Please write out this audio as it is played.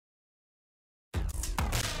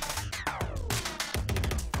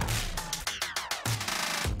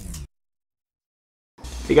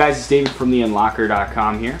Hey guys, it's David from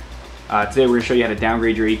theunlocker.com here. Today we're going to show you how to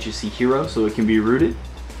downgrade your HTC Hero so it can be rooted.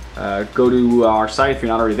 Go to our site if you're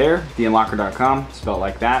not already there, theunlocker.com, spelled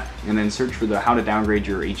like that, and then search for the how to downgrade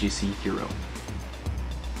your HTC Hero.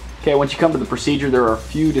 Okay, once you come to the procedure, there are a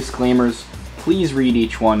few disclaimers. Please read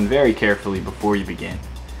each one very carefully before you begin.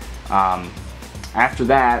 After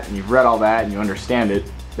that, and you've read all that and you understand it,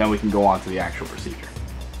 then we can go on to the actual procedure.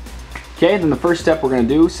 Okay, then the first step we're going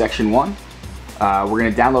to do, section 1. We're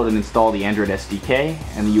going to download and install the Android SDK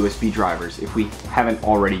and the USB drivers if we haven't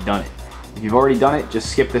already done it. If you've already done it,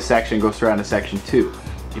 just skip this section and go straight on to section 2.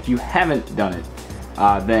 If you haven't done it,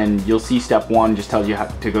 then you'll see step 1 just tells you how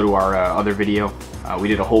to go to our other video. We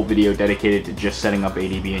did a whole video dedicated to just setting up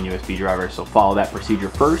ADB and USB drivers, so follow that procedure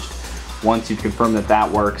first. Once you've confirmed that that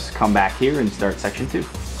works, come back here and start section 2.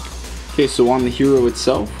 Okay, so on the Hero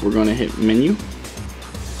itself, we're going to hit Menu,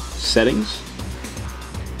 Settings.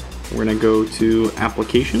 We're going to go to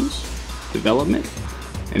Applications, Development,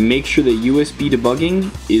 and make sure that USB debugging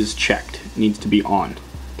is checked. It needs to be on.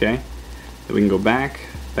 Okay? Then we can go back,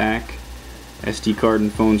 SD card and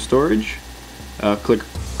phone storage. Click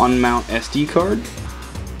Unmount SD card,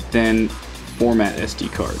 then Format SD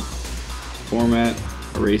card. Format,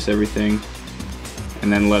 erase everything, and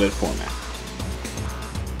then let it format.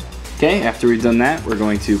 Okay, after we've done that, we're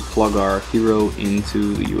going to plug our Hero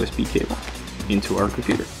into the USB cable, into our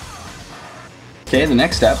computer. Okay, the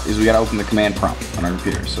next step is we gotta open the command prompt on our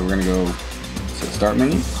computer. So we're gonna go to the start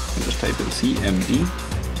menu and just type in CMD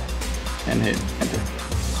and hit enter.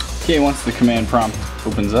 Okay, once the command prompt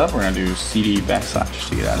opens up, we're gonna do CD / to get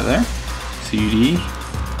out of there. CD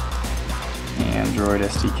Android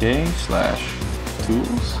SDK /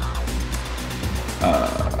 tools.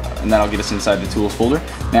 And that'll get us inside the tools folder.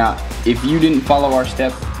 Now, if you didn't follow our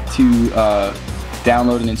step to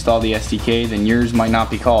download and install the SDK, then yours might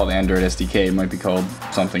not be called Android SDK, it might be called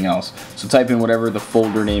something else. So type in whatever the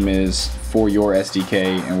folder name is for your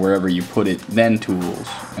SDK and wherever you put it, then tools,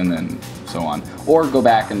 and then so on. Or go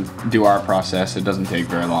back and do our process, it doesn't take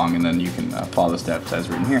very long, and then you can follow the steps as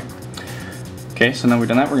written here. Okay, so now we've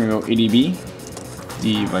done that, we're gonna go ADB,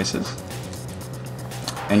 devices,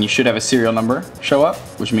 and you should have a serial number show up,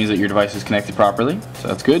 which means that your device is connected properly, so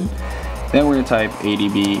that's good. Then we're gonna type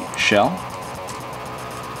ADB shell,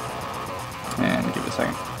 and give it a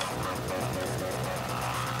second.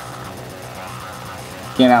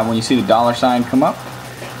 Okay, now when you see the $ come up,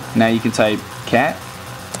 now you can type cat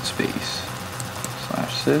space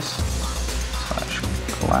 /sys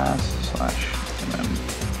 /class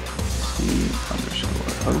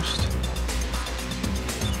 /mmc_host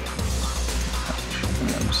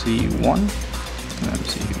 /mmc1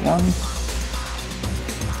 mmc1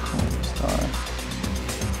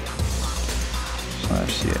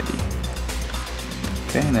 /cid.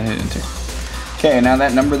 Okay, and then hit enter. Okay, and now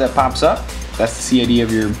that number that pops up, that's the CID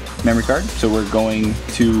of your memory card. So we're going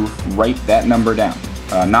to write that number down.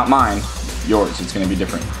 Not mine, yours, it's going to be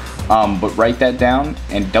different. But write that down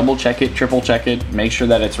and double check it, triple check it, make sure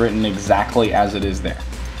that it's written exactly as it is there.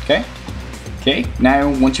 Okay? Okay, now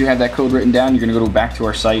once you have that code written down, you're going to go back to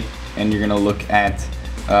our site and you're going to look at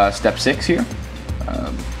step 6 here.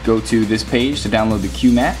 Go to this page to download the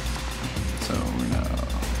QMAT. So we're going to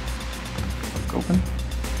click open.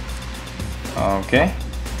 Okay,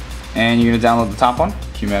 and you're going to download the top one,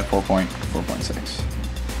 QMAT 4.4.6.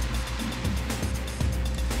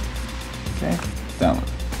 Okay, download.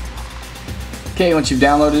 Okay, once you've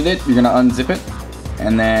downloaded it, you're going to unzip it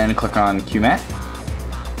and then click on QMAT.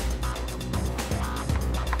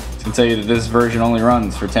 It's going to tell you that this version only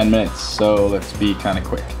runs for 10 minutes, so let's be kind of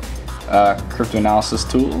quick. Crypto analysis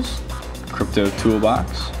tools, crypto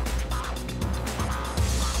toolbox,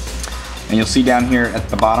 and you'll see down here at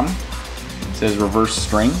the bottom it says reverse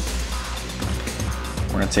string.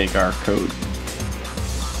 We're going to take our code,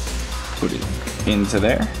 put it into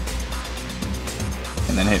there,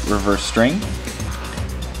 and then hit reverse string,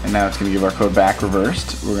 and now it's going to give our code back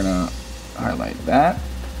reversed. We're going to highlight that,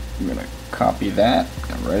 we're going to copy that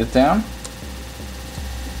and write it down.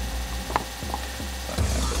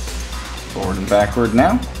 Forward and backward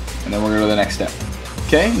now, and then we're going to go to the next step.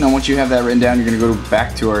 Okay, now once you have that written down, you're going to go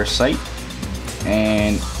back to our site,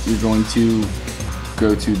 and you're going to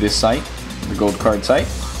go to this site, the gold card site.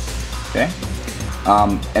 Okay,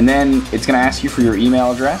 and then it's going to ask you for your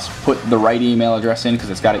email address. Put the right email address in because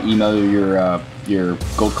it's got to email your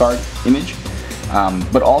gold card image.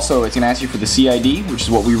 But also it's going to ask you for the CID, which is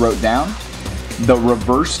what we wrote down. The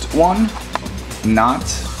reversed one, not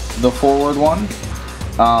the forward one.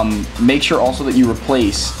 Make sure also that you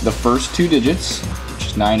replace the first 2 digits, which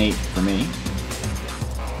is 98 for me,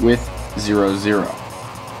 with 00.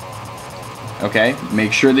 Okay,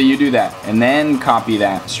 make sure that you do that, and then copy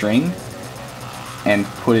that string and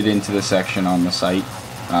put it into the section on the site,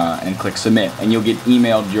 and click submit, and you'll get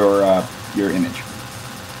emailed your image.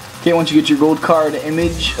 Okay, once you get your gold card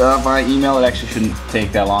image via email, it actually shouldn't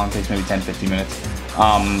take that long. It takes maybe 10-15 minutes.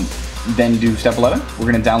 Then do step 11.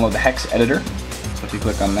 We're going to download the hex editor. So if you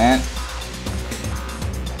click on that,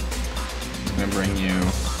 it's going to bring you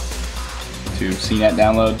to CNET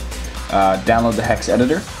download. Download the hex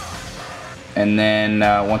editor, and then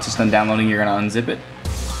once it's done downloading, you're going to unzip it,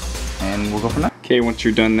 and we'll go from there. Okay, once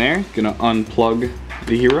you're done there, you're going to unplug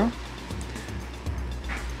the hero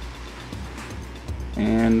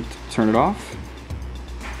and turn it off.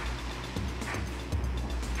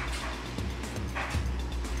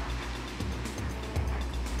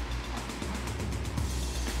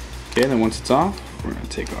 Okay, then once it's off, we're going to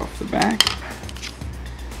take off the back,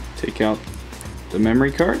 take out the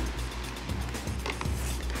memory card,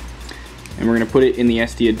 and we're going to put it in the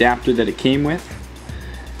SD adapter that it came with.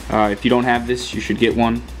 If you don't have this, you should get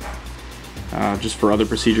one, just for other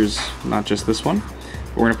procedures, not just this one.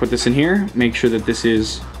 We're going to put this in here, make sure that this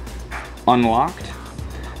is unlocked,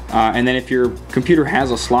 and then if your computer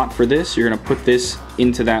has a slot for this, you're going to put this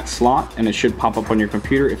into that slot and it should pop up on your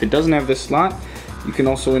computer. If it doesn't have this slot, you can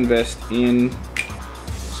also invest in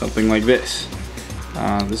something like this.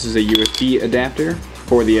 This is a USB adapter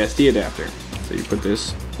for the SD adapter. So you put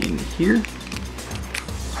this in here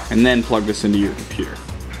and then plug this into your computer.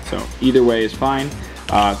 So either way is fine.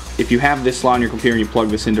 If you have this slot on your computer and you plug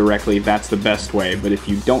this in directly, that's the best way. But if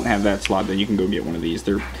you don't have that slot, then you can go get one of these.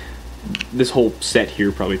 This whole set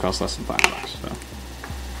here probably costs less than $5. So.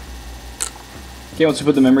 Okay, once we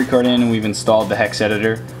put the memory card in and we've installed the hex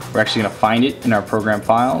editor, we're actually going to find it in our program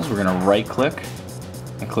files. We're going to right click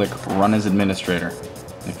and click Run as Administrator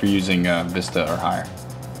if you're using Vista or higher.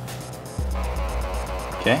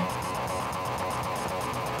 Okay.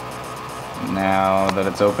 Now that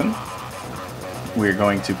it's open, we're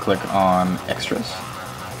going to click on Extras,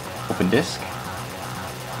 Open Disk.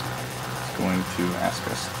 It's going to ask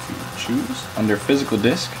us to choose. Under Physical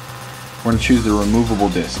Disk, we're going to choose the removable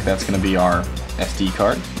disk. That's going to be our SD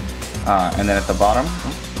card. And then at the bottom,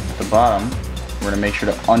 we're going to make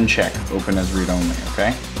sure to uncheck Open as Read Only,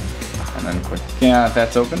 okay? And then click, yeah, if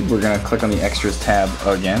that's open, we're going to click on the Extras tab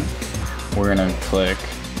again. We're going to click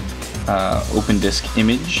Open Disk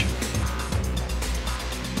Image.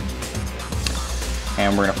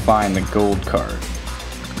 And we're going to find the gold card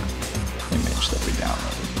image that we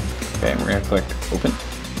downloaded. Okay, we're going to click Open.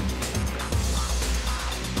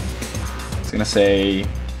 It's going to say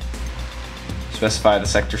specify the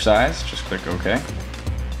sector size, just click OK.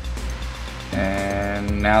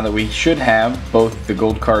 And now that we should have both the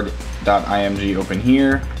goldcard.img open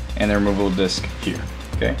here and the removable disk here.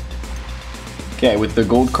 Okay. Okay, with the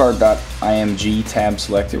goldcard.img tab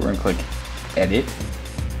selected, we're going to click Edit,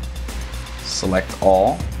 select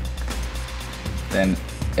all, then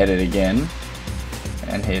edit again,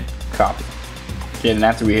 and hit Copy. Okay, and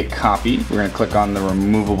after we hit Copy, we're going to click on the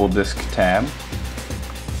removable disk tab,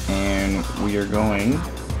 and we are going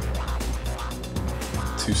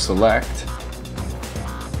to select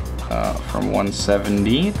from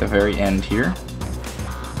 170 at the very end here,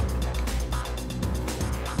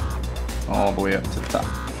 all the way up to the top.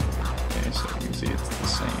 Okay, so you can see it's the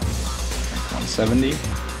same, like 170.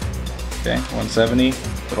 Okay, 170,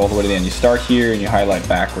 but all the way to the end. You start here and you highlight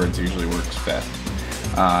backwards, usually works best.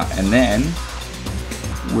 And then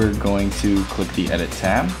we're going to click the Edit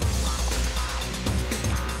tab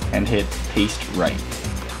and hit Paste Right.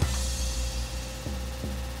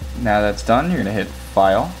 Now that's done, you're going to hit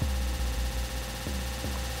File,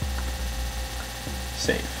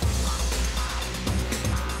 Save.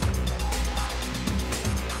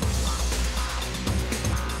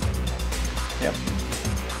 Yep.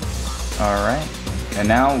 Alright, and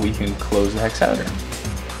now we can close the hex editor.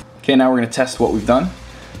 Okay, now we're going to test what we've done.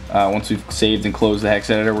 Once we've saved and closed the hex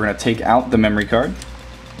editor, we're going to take out the memory card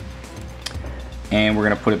and we're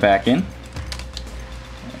going to put it back in,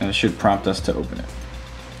 and it should prompt us to open it.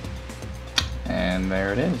 And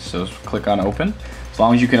there it is. So click on Open. As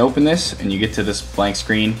long as you can open this and you get to this blank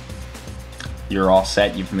screen, you're all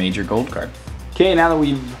set. You've made your gold card. Okay, now that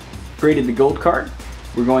we've created the gold card,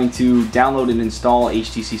 we're going to download and install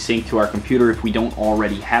Htc Sync to our computer if we don't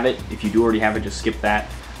already have it. If you do already have it, just skip that.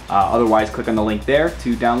 Otherwise, click on the link there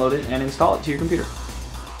to download it and install it to your computer.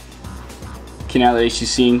 Okay, now that Htc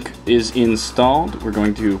Sync is installed, we're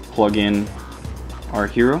going to plug in our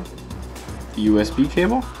hero, the USB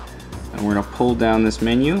cable, and we're going to pull down this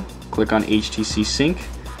menu, click on Htc Sync,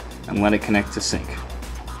 and let it connect to Sync.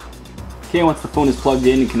 Okay, once the phone is plugged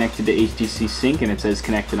in and connected to HTC Sync and it says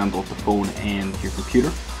connected on both the phone and your computer,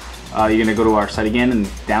 you're going to go to our site again and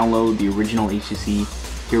download the original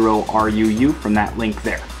HTC Hero RUU from that link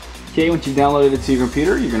there. Okay, once you've downloaded it to your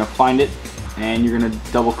computer, you're going to find it and you're going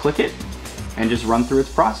to double click it and just run through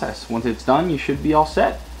its process. Once it's done, you should be all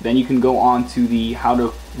set. Then you can go on to the how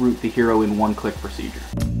to root the Hero in one click procedure.